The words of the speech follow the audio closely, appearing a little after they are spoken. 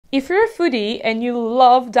If you're a foodie and you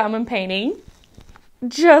love diamond painting,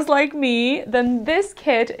 just like me, then this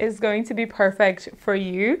kit is going to be perfect for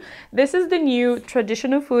you. This is the new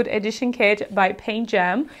Traditional Food Edition kit by Paint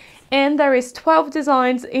Jam, and there is 12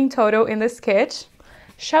 designs in total in this kit.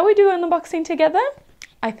 Shall we do an unboxing together?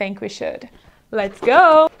 I think we should. Let's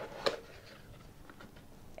go!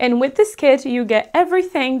 And with this kit, you get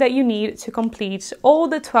everything that you need to complete all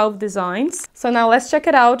the 12 designs. So now let's check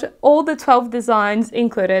it out, all the 12 designs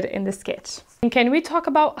included in this kit. And can we talk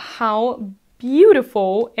about how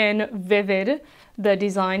beautiful and vivid the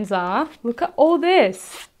designs are? Look at all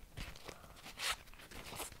this.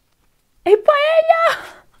 A paella!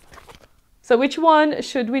 So which one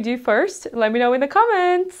should we do first? Let me know in the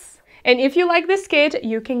comments. And if you like this kit,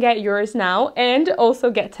 you can get yours now and also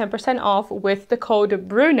get 10% off with the code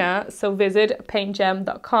Bruna. So visit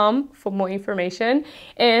paintjam.com for more information,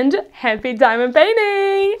 and happy diamond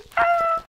painting! Ah!